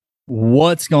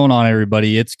What's going on,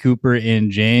 everybody? It's Cooper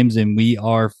and James, and we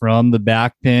are from the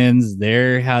back pins.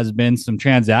 There has been some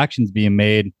transactions being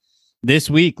made this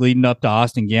week leading up to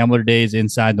Austin Gambler Days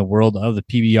inside the world of the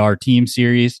PBR Team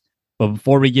Series. But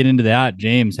before we get into that,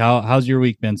 James, how's your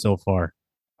week been so far?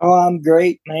 Oh, I'm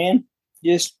great, man.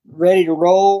 Just ready to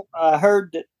roll. I heard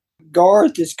that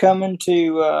Garth is coming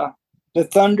to the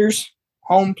Thunder's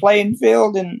home playing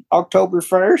field in October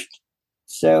 1st.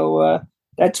 So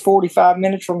that's 45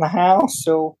 minutes from the house.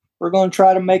 So we're going to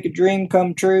try to make a dream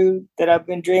come true that I've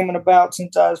been dreaming about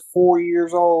since I was 4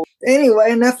 years old.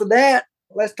 Anyway, enough of that.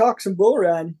 Let's talk some bull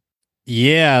riding.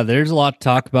 Yeah, there's a lot to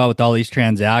talk about with all these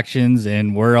transactions,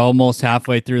 and we're almost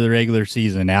halfway through the regular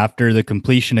season. After the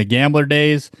completion of Gambler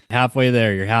Days, halfway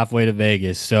there, you're halfway to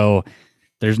Vegas. So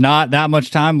there's not that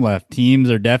much time left. Teams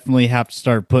are definitely have to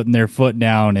start putting their foot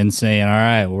down and saying, all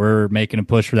right, we're making a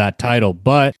push for that title.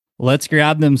 But let's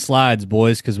grab them slides,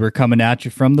 boys, because we're coming at you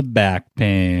from the back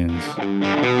pins.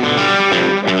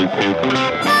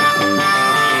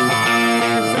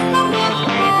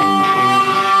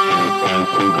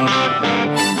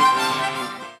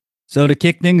 So to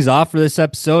kick things off for this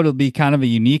episode, it'll be kind of a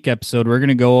unique episode. We're going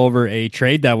to go over a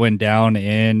trade that went down,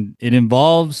 and it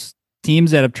involves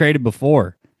teams that have traded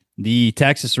before. The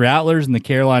Texas Rattlers and the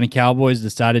Carolina Cowboys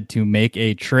decided to make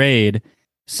a trade.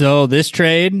 So this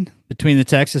trade between the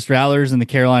Texas Rattlers and the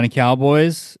Carolina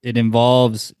Cowboys, it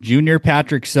involves Junior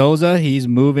Patrick Souza. He's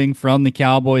moving from the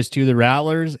Cowboys to the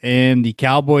Rattlers, and the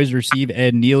Cowboys receive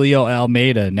Emilio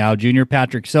Almeida. Now, Junior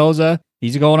Patrick Souza,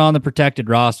 he's going on the protected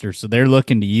roster, so they're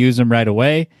looking to use him right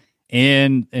away.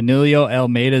 And Emilio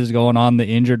Almeida is going on the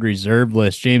injured reserve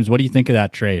list. James, what do you think of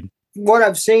that trade? What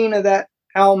I've seen of that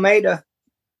Almeida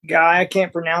guy, I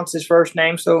can't pronounce his first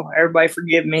name, so everybody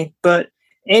forgive me. But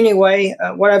anyway,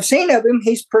 what I've seen of him,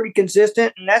 he's pretty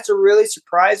consistent, and that's a really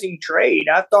surprising trade.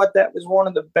 I thought that was one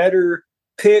of the better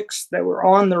picks that were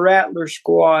on the Rattler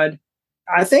squad.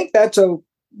 I think that's a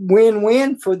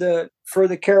win-win for the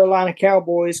Carolina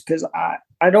Cowboys because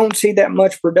I don't see that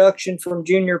much production from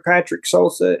Junior Patrick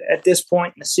Souza at this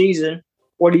point in the season.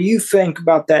 What do you think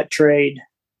about that trade?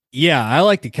 Yeah, I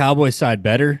like the Cowboys side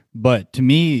better, but to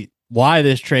me, why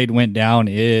this trade went down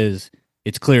is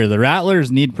it's clear the Rattlers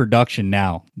need production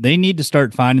now. They need to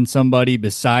start finding somebody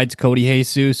besides Cody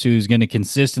Jesus who's going to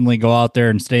consistently go out there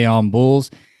and stay on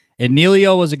Bulls. And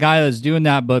Emilio was a guy that's doing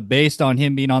that, but based on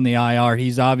him being on the IR,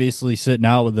 he's obviously sitting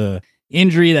out with a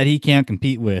injury that he can't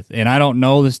compete with. And I don't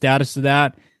know the status of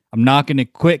that. I'm not going to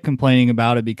quit complaining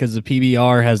about it because the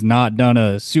PBR has not done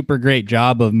a super great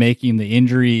job of making the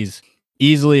injuries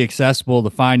easily accessible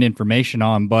to find information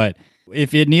on. But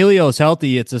if Emilio is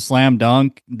healthy, it's a slam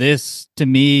dunk. This, to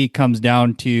me, comes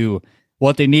down to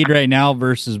what they need right now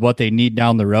versus what they need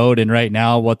down the road. And right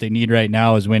now, what they need right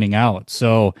now is winning out.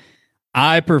 So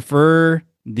I prefer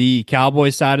the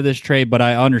Cowboys side of this trade, but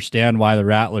I understand why the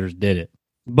Rattlers did it.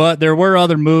 But there were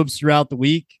other moves throughout the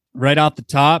week. Right off the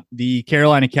top, the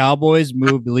Carolina Cowboys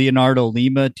moved Leonardo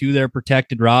Lima to their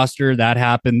protected roster. That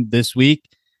happened this week.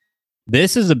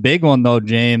 This is a big one, though,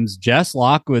 James. Jess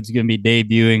Lockwood's going to be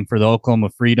debuting for the Oklahoma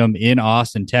Freedom in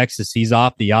Austin, Texas. He's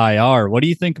off the IR. What do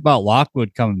you think about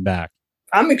Lockwood coming back?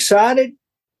 I'm excited,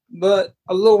 but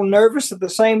a little nervous at the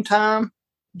same time,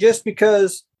 just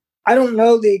because I don't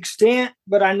know the extent,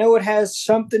 but I know it has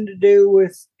something to do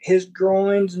with his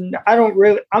groins. And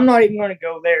I'm not even going to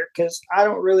go there because I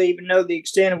don't really even know the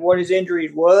extent of what his injury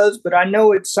was, but I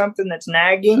know it's something that's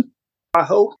nagging. I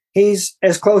hope he's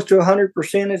as close to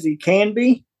 100% as he can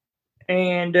be.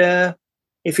 And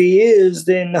if he is,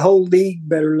 then the whole league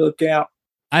better look out.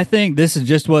 I think this is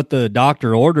just what the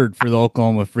doctor ordered for the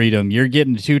Oklahoma Freedom. You're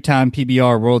getting a two-time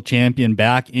PBR world champion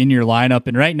back in your lineup,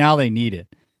 and right now they need it.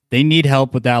 They need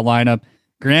help with that lineup.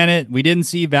 Granted, we didn't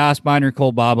see Vastbine or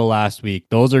Cole Baba last week.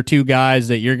 Those are two guys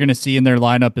that you're going to see in their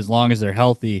lineup as long as they're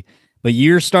healthy. But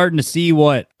you're starting to see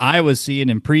what I was seeing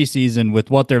in preseason with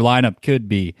what their lineup could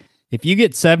be. If you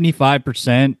get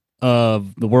 75%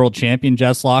 of the world champion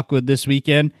Jess Lockwood this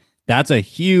weekend, that's a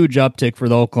huge uptick for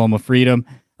the Oklahoma Freedom.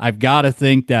 I've got to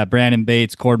think that Brandon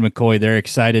Bates, Cord McCoy, they're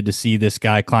excited to see this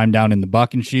guy climb down in the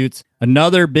buck and shoots.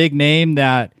 Another big name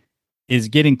that is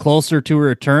getting closer to a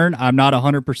return. I'm not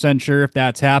 100% sure if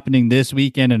that's happening this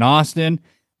weekend in Austin,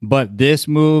 but this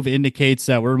move indicates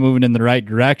that we're moving in the right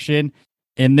direction.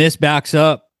 And this backs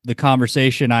up the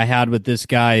conversation I had with this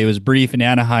guy. It was brief in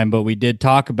Anaheim, but we did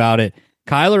talk about it.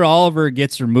 Kyler Oliver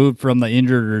gets removed from the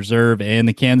injured reserve, and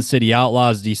the Kansas City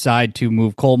Outlaws decide to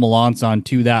move Cole Melanson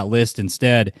to that list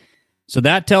instead. So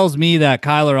that tells me that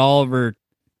Kyler Oliver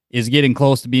is getting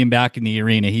close to being back in the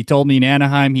arena. He told me in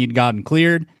Anaheim he'd gotten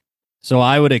cleared. So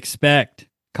I would expect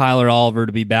Kyler Oliver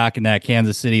to be back in that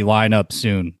Kansas City lineup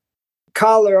soon?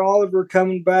 Kyler Oliver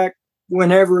coming back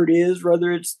whenever it is,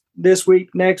 whether it's this week,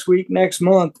 next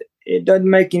month, it doesn't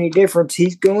make any difference.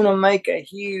 He's going to make a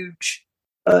huge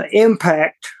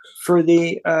impact for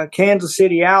the Kansas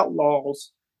City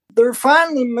Outlaws. They're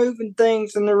finally moving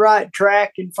things in the right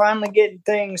track and finally getting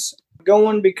things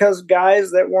going because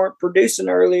guys that weren't producing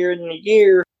earlier in the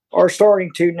year are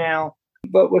starting to now.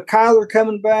 But with Kyler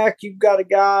coming back, you've got a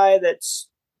guy that's,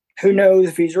 who knows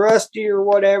if he's rusty or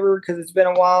whatever, because it's been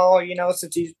a while,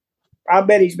 since I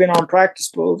bet he's been on practice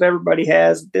pools. Everybody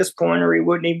has at this point, or he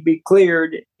wouldn't even be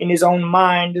cleared in his own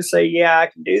mind to say, yeah, I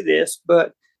can do this.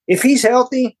 But if he's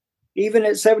healthy, even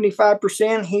at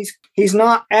 75%, he's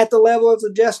not at the level of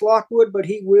the Jess Lockwood, but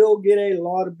he will get a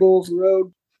lot of Bulls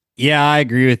Road. Yeah, I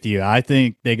agree with you. I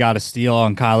think they got a steal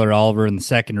on Kyler Oliver in the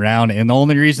second round. And the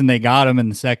only reason they got him in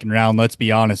the second round, let's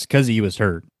be honest, because he was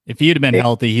hurt. If he'd have been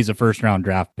healthy, he's a first-round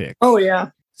draft pick. Oh,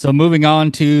 yeah. So moving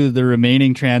on to the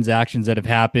remaining transactions that have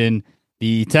happened,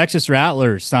 the Texas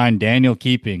Rattlers signed Daniel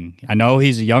Keeping. I know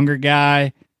he's a younger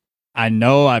guy. I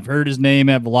know I've heard his name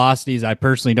at Velocities. I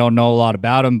personally don't know a lot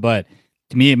about him, but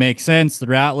to me, it makes sense. The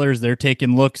Rattlers, they're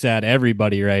taking looks at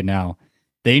everybody right now.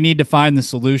 They need to find the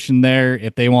solution there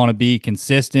if they want to be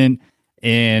consistent.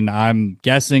 And I'm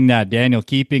guessing that Daniel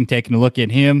Keeping, taking a look at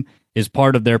him, is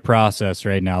part of their process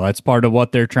right now. That's part of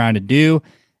what they're trying to do.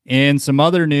 And some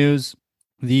other news,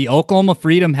 the Oklahoma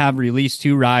Freedom have released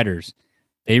 2 riders.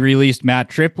 They released Matt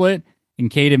Triplett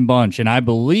and Caden Bunch. And I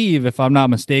believe, if I'm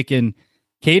not mistaken,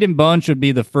 Caden Bunch would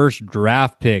be the first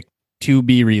draft pick to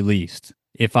be released,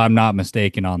 if I'm not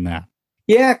mistaken on that.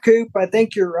 Yeah, Coop, I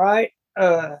think you're right.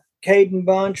 Caden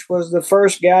Bunch was the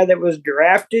first guy that was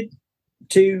drafted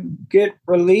to get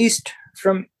released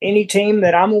from any team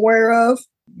that I'm aware of.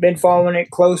 Been following it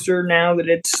closer now that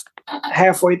it's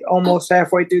almost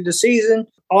halfway through the season.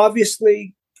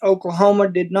 Obviously, Oklahoma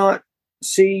did not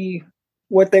see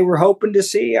what they were hoping to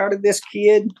see out of this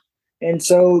kid, and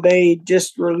so they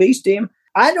just released him.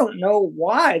 I don't know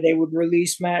why they would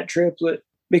release Matt Triplett,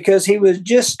 because he was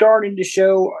just starting to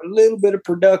show a little bit of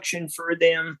production for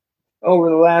them over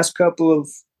the last couple of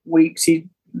weeks. He'd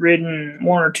ridden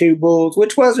 1 or 2 bulls,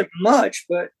 which wasn't much,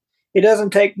 but it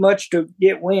doesn't take much to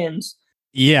get wins.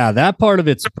 Yeah, that part of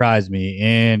it surprised me.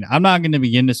 And I'm not going to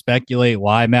begin to speculate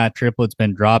why Matt Triplett's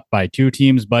been dropped by 2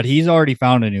 teams, but he's already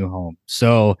found a new home.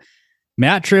 So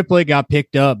Matt Triplett got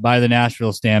picked up by the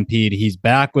Nashville Stampede. He's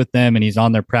back with them and he's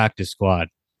on their practice squad.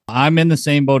 I'm in the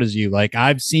same boat as you. Like,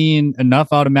 I've seen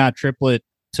enough out of Matt Triplett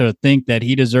to think that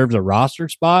he deserves a roster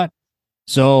spot.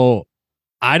 So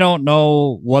I don't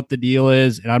know what the deal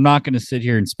is, and I'm not going to sit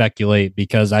here and speculate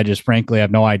because I just frankly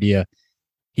have no idea.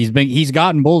 He's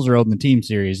gotten Bulls Road in the team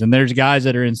series, and there's guys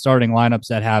that are in starting lineups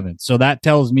that haven't. So that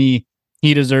tells me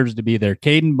he deserves to be there.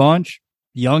 Caden Bunch,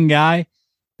 young guy.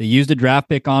 They used a draft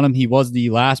pick on him. He was the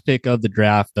last pick of the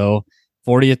draft, though,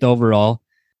 40th overall.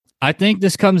 I think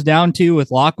this comes down to,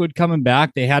 with Lockwood coming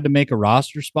back, they had to make a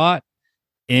roster spot,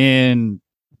 and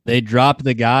they dropped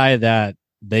the guy that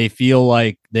they feel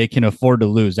like they can afford to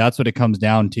lose. That's what it comes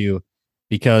down to.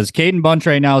 Because Caden Bunch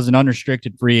right now is an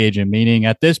unrestricted free agent, meaning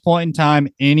at this point in time,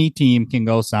 any team can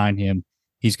go sign him.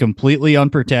 He's completely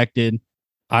unprotected.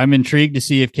 I'm intrigued to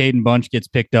see if Caden Bunch gets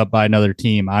picked up by another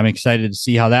team. I'm excited to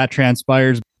see how that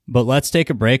transpires. But let's take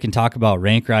a break and talk about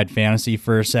Rank Ride Fantasy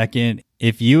for a second.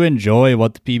 If you enjoy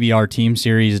what the PBR Team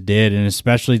Series did, and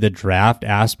especially the draft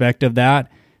aspect of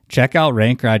that, check out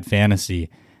Rank Ride Fantasy.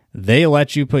 They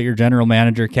let you put your general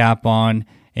manager cap on,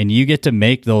 and you get to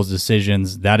make those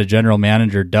decisions that a general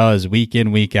manager does week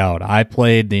in, week out. I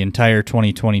played the entire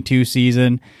 2022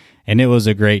 season, and it was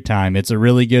a great time. It's a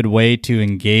really good way to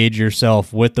engage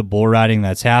yourself with the bull riding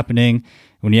that's happening.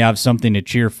 When you have something to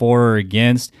cheer for or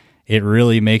against, it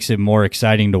really makes it more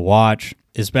exciting to watch,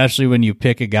 especially when you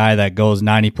pick a guy that goes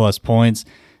 90-plus points.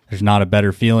 There's not a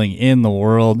better feeling in the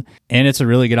world, and it's a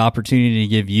really good opportunity to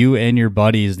give you and your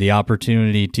buddies the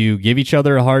opportunity to give each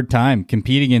other a hard time,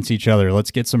 compete against each other.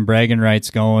 Let's get some bragging rights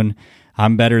going.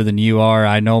 I'm better than you are.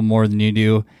 I know more than you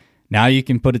do. Now you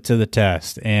can put it to the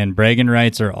test, and bragging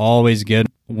rights are always good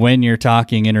when you're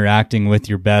interacting with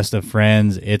your best of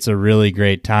friends. It's a really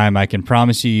great time. I can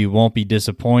promise you, you won't be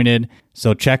disappointed.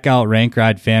 So check out Rank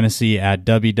Ride Fantasy at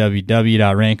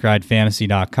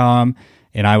www.rankridefantasy.com.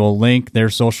 And I will link their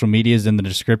social medias in the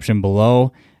description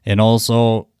below. And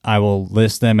also, I will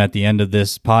list them at the end of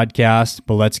this podcast.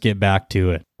 But let's get back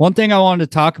to it. One thing I wanted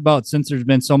to talk about, since there's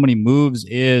been so many moves,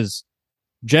 is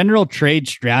general trade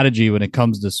strategy when it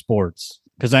comes to sports.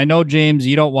 Because I know, James,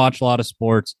 you don't watch a lot of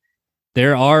sports.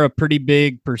 There are a pretty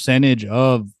big percentage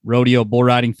of rodeo bull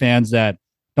riding fans that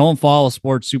don't follow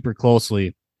sports super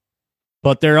closely.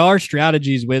 But there are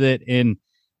strategies with it. And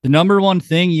the number one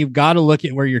thing, you've got to look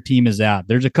at where your team is at.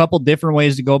 There's a couple different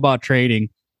ways to go about trading,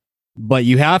 but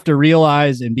you have to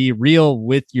realize and be real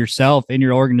with yourself and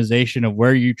your organization of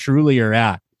where you truly are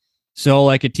at. So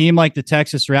like a team like the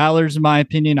Texas Rattlers, in my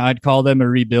opinion, I'd call them a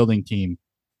rebuilding team.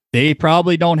 They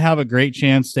probably don't have a great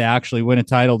chance to actually win a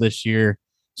title this year.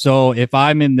 So if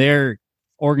I'm in their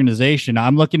organization,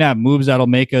 I'm looking at moves that'll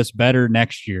make us better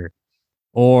next year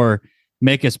or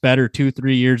make us better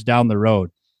 2-3 years down the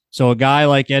road. So a guy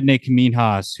like Edney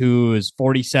Caminhas, who is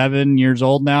 47 years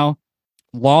old now,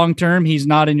 long term, he's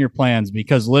not in your plans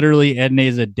because literally Edney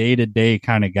is a day-to-day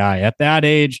kind of guy. At that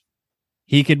age,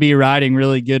 he could be riding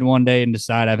really good one day and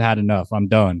decide I've had enough. I'm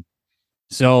done.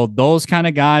 So those kind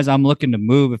of guys I'm looking to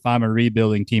move if I'm a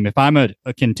rebuilding team. If I'm a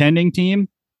contending team,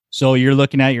 so you're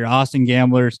looking at your Austin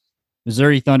Gamblers,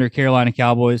 Missouri Thunder, Carolina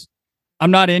Cowboys,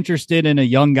 I'm not interested in a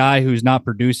young guy who's not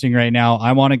producing right now.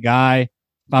 I want a guy,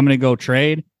 if I'm going to go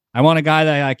trade, I want a guy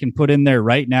that I can put in there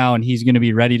right now and he's going to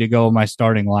be ready to go in my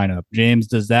starting lineup. James,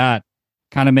 does that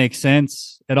kind of make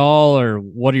sense at all, or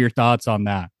what are your thoughts on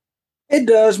that? It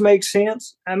does make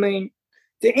sense. I mean,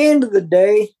 at the end of the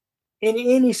day, in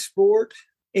any sport,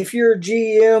 if you're a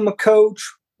GM, a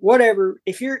coach, whatever,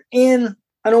 if you're in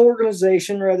an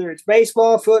organization, whether it's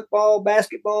baseball, football,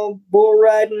 basketball, bull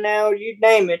riding now, you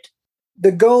name it,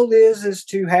 the goal is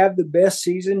to have the best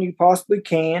season you possibly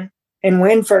can and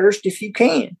win first if you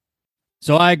can.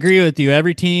 So I agree with you.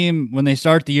 Every team, when they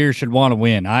start the year, should want to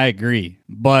win. I agree.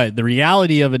 But the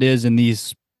reality of it is, in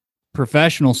these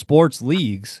professional sports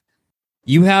leagues,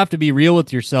 you have to be real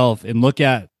with yourself and look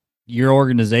at your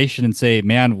organization and say,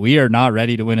 man, we are not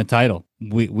ready to win a title.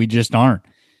 We just aren't.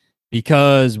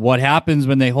 Because what happens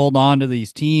when they hold on to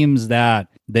these teams that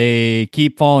they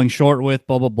keep falling short with,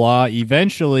 blah, blah, blah,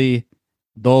 eventually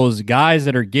those guys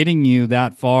that are getting you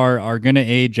that far are going to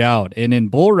age out. And in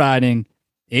bull riding,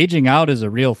 aging out is a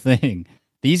real thing.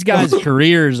 These guys'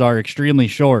 careers are extremely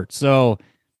short. So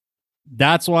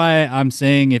that's why I'm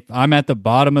saying if I'm at the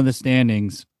bottom of the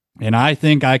standings and I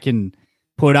think I can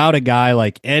put out a guy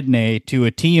like Edney to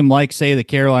a team like, say, the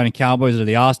Carolina Cowboys or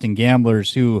the Austin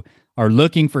Gamblers, who are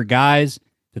looking for guys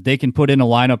that they can put in a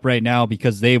lineup right now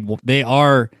because they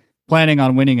are planning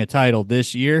on winning a title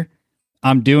this year,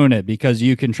 I'm doing it because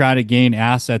you can try to gain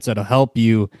assets that'll help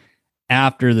you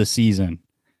after the season,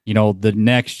 the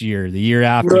next year, the year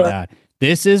after that.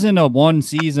 This isn't a one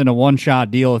season, a one-shot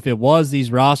deal. If it was,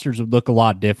 these rosters would look a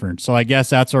lot different. So I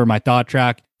guess that's where my thought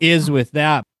track is with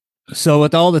that. So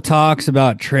with all the talks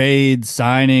about trades,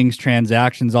 signings,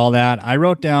 transactions, all that, I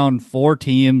wrote down 4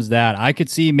 teams that I could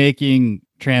see making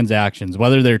transactions,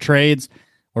 whether they're trades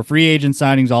or free agent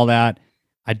signings, all that.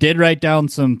 I did write down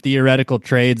some theoretical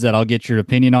trades that I'll get your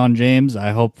opinion on, James.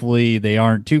 Hopefully they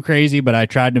aren't too crazy, but I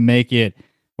tried to make it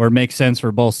where it makes sense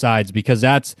for both sides, because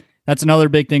that's another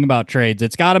big thing about trades.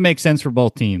 It's got to make sense for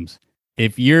both teams.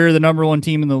 If you're the number one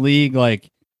team in the league,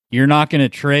 like, you're not going to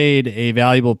trade a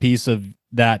valuable piece of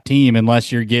that team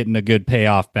unless you're getting a good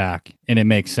payoff back and it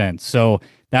makes sense. So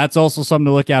that's also something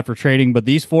to look at for trading. But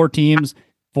these 4 teams,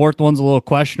 4th one's a little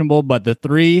questionable, but the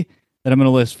 3 that I'm going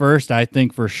to list first, I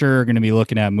think for sure are going to be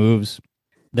looking at moves.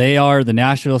 They are the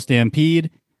Nashville Stampede,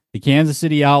 the Kansas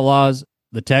City Outlaws,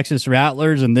 the Texas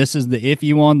Rattlers, and this is the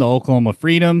iffy one, the Oklahoma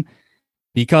Freedom,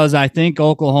 because I think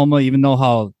Oklahoma, even though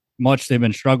how much they've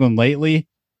been struggling lately,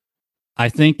 I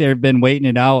think they've been waiting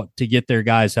it out to get their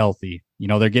guys healthy.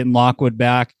 They're getting Lockwood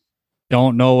back.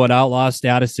 Don't know what Outlaw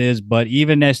status is, but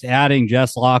even just adding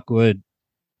Jess Lockwood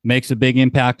makes a big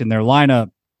impact in their lineup.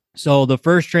 So the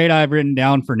first trade I've written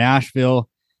down for Nashville,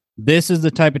 this is the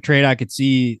type of trade I could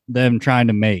see them trying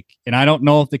to make. And I don't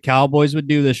know if the Cowboys would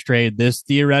do this trade, this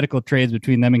theoretical trades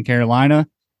between them and Carolina,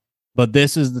 but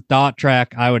this is the thought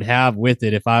track I would have with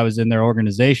it if I was in their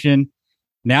organization.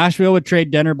 Nashville would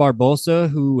trade Denner Barbosa,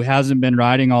 who hasn't been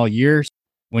riding all year.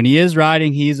 When he is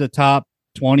riding, he's a top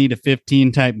 20 to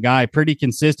 15 type guy pretty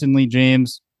consistently,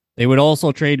 James. They would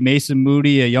also trade Mason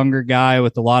Moody, a younger guy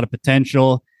with a lot of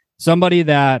potential, somebody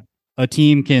that a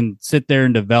team can sit there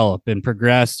and develop and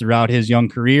progress throughout his young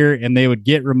career, and they would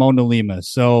get Ramon de Lima.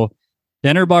 So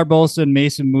Denner Barbosa and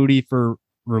Mason Moody for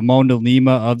Ramon de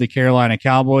Lima of the Carolina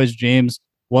Cowboys. James,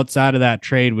 what side of that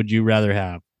trade would you rather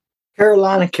have?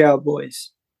 Carolina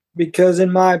Cowboys, because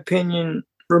in my opinion,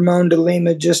 Ramon de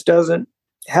Lima just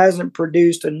hasn't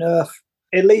produced enough,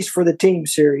 at least for the team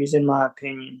series, in my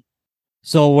opinion.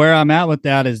 So where I'm at with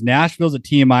that is Nashville's a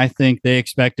team I think they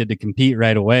expected to compete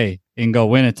right away and go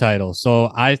win a title.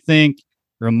 So I think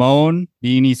Ramon,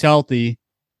 being he's healthy,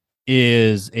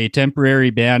 is a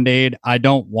temporary Band-Aid. I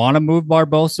don't want to move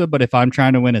Barbosa, but if I'm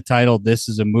trying to win a title, this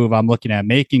is a move I'm looking at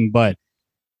making. But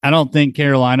I don't think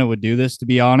Carolina would do this, to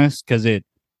be honest, because it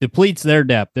depletes their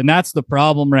depth. And that's the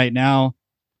problem right now.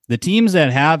 The teams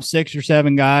that have 6 or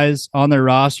 7 guys on their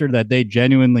roster that they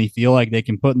genuinely feel like they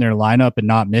can put in their lineup and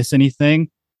not miss anything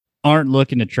aren't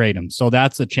looking to trade them. So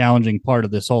that's the challenging part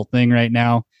of this whole thing right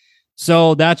now.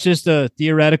 So that's just a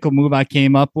theoretical move I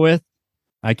came up with.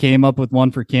 I came up with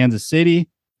one for Kansas City.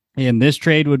 And this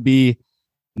trade would be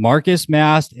Marcus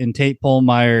Mast and Tate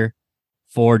Pollmeyer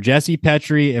for Jesse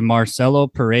Petrie and Marcelo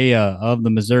Perea of the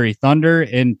Missouri Thunder.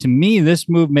 And to me, this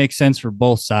move makes sense for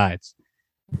both sides.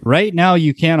 Right now,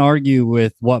 you can't argue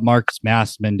with what Marcus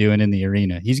Mast has been doing in the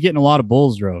arena. He's getting a lot of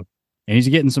Bulls Road, and he's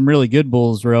getting some really good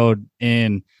Bulls Road.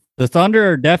 And the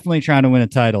Thunder are definitely trying to win a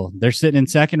title. They're sitting in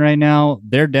second right now.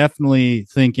 They're definitely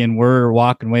thinking we're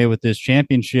walking away with this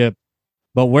championship.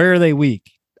 But where are they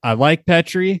weak? I like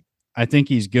Petrie. I think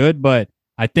he's good, but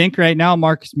I think right now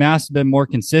Marcus Mast has been more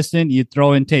consistent. You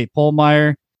throw in Tate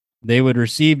Pollmeyer, they would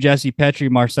receive Jesse Petrie,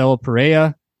 Marcelo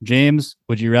Perea. James,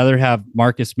 would you rather have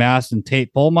Marcus Mast and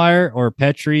Tate Pollmeyer or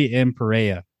Petrie and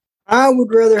Perea? I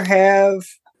would rather have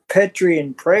Petrie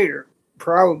and Prater,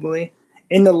 probably,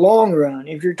 in the long run,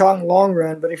 if you're talking long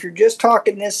run. But if you're just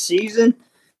talking this season,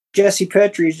 Jesse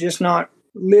Petrie is just not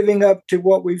living up to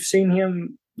what we've seen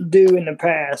him do in the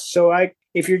past. So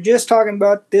if you're just talking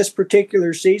about this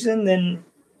particular season, then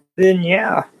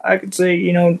yeah, I could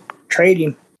say, trade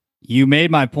him. You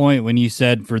made my point when you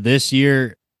said for this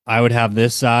year, I would have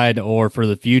this side, or for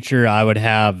the future, I would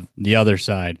have the other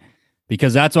side,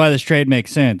 because that's why this trade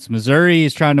makes sense. Missouri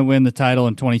is trying to win the title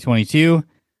in 2022.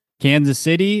 Kansas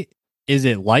City, is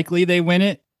it likely they win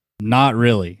it? Not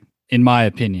really, in my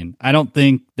opinion. I don't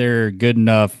think they're good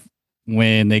enough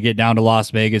when they get down to Las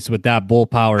Vegas with that bull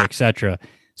power, etc.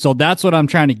 So that's what I'm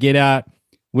trying to get at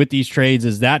with these trades,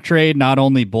 is that trade not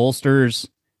only bolsters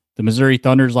the Missouri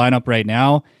Thunder's lineup right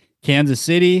now, Kansas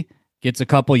City gets a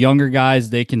couple younger guys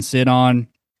they can sit on.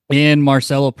 And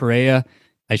Marcelo Perea,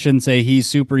 I shouldn't say he's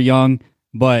super young,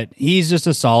 but he's just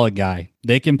a solid guy.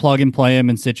 They can plug and play him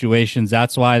in situations.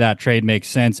 That's why that trade makes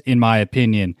sense, in my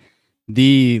opinion.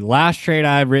 The last trade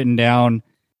I've written down,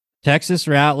 Texas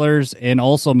Rattlers and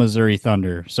also Missouri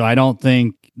Thunder. So I don't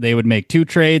think they would make 2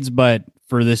 trades, but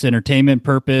for this entertainment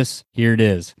purpose, here it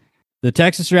is. The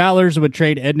Texas Rattlers would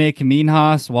trade Ednei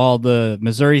Caminhas, while the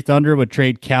Missouri Thunder would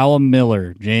trade Callum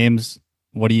Miller. James,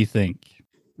 what do you think?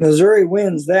 Missouri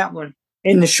wins that one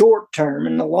in the short term.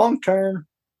 In the long term,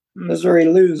 Missouri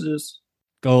loses.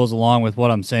 Goes along with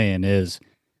what I'm saying is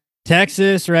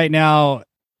Texas right now,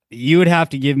 you would have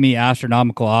to give me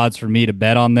astronomical odds for me to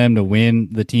bet on them to win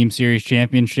the Team Series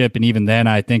championship. And even then,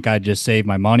 I think I'd just save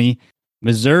my money.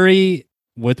 Missouri,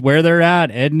 with where they're at,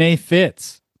 Ednei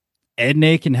fits.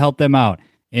 Ednei can help them out.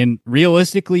 And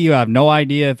realistically, you have no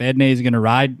idea if Ednei is going to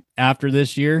ride after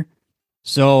this year.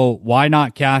 So why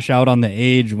not cash out on the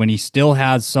age when he still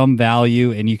has some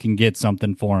value and you can get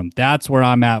something for him? That's where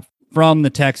I'm at from the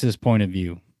Texas point of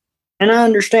view. And I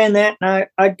understand that. And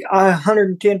I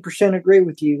 110% agree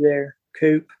with you there,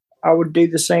 Coop. I would do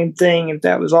the same thing if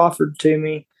that was offered to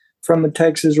me from a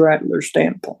Texas Rattler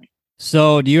standpoint.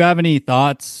 So do you have any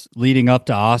thoughts leading up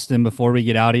to Austin before we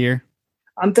get out of here?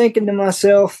 I'm thinking to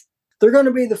myself, they're going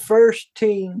to be the first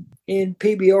team in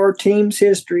PBR Teams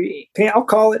history. I'll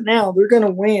call it now. They're going to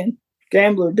win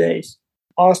Gambler Days.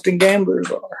 Austin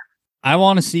Gamblers are. I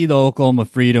want to see the Oklahoma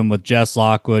Freedom with Jess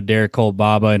Lockwood, Derek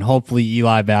Cole-Baba, and hopefully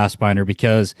Eli Bassbinder,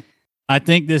 because I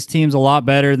think this team's a lot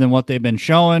better than what they've been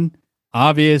showing.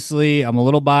 Obviously, I'm a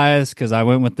little biased because I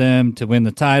went with them to win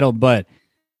the title, but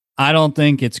I don't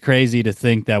think it's crazy to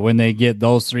think that when they get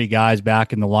those 3 guys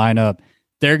back in the lineup,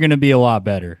 they're going to be a lot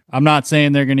better. I'm not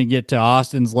saying they're going to get to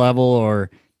Austin's level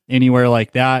or anywhere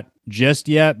like that just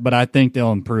yet, but I think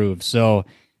they'll improve. So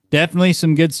definitely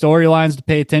some good storylines to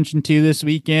pay attention to this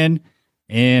weekend.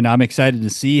 And I'm excited to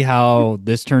see how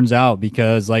this turns out,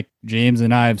 because like James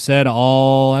and I have said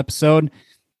all episode,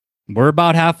 we're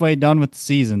about halfway done with the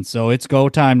season. So it's go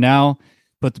time now.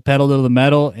 Put the pedal to the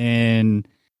metal and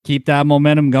keep that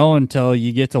momentum going until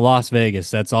you get to Las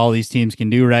Vegas. That's all these teams can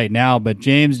do right now. But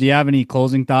James, do you have any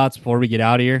closing thoughts before we get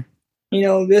out of here?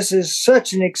 This is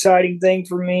such an exciting thing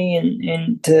for me,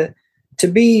 and to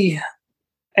be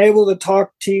able to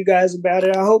talk to you guys about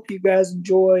it. I hope you guys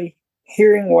enjoy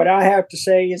hearing what I have to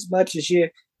say as much as you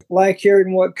like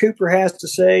hearing what Cooper has to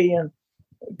say. And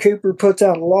Cooper puts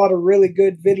out a lot of really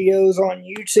good videos on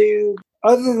YouTube.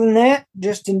 Other than that,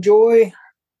 just enjoy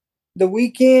the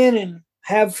weekend and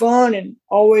have fun, and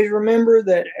always remember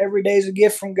that every day is a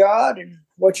gift from God, and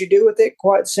what you do with it,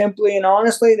 quite simply and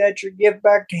honestly, that's your gift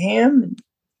back to Him. And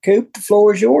Coop, the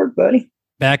floor is yours, buddy.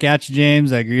 Back at you,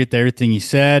 James. I agree with everything you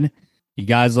said. You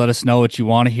guys let us know what you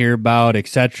want to hear about,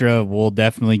 etc. We'll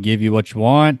definitely give you what you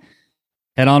want.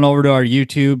 Head on over to our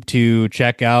YouTube to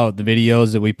check out the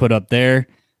videos that we put up there.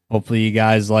 Hopefully you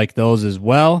guys like those as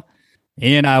well.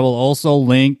 And I will also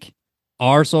link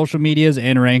our social medias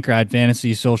and Rank Ride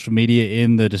Fantasy social media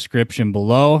in the description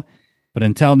below. But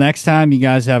until next time, you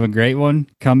guys have a great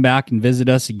one. Come back and visit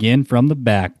us again from the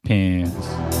back pins.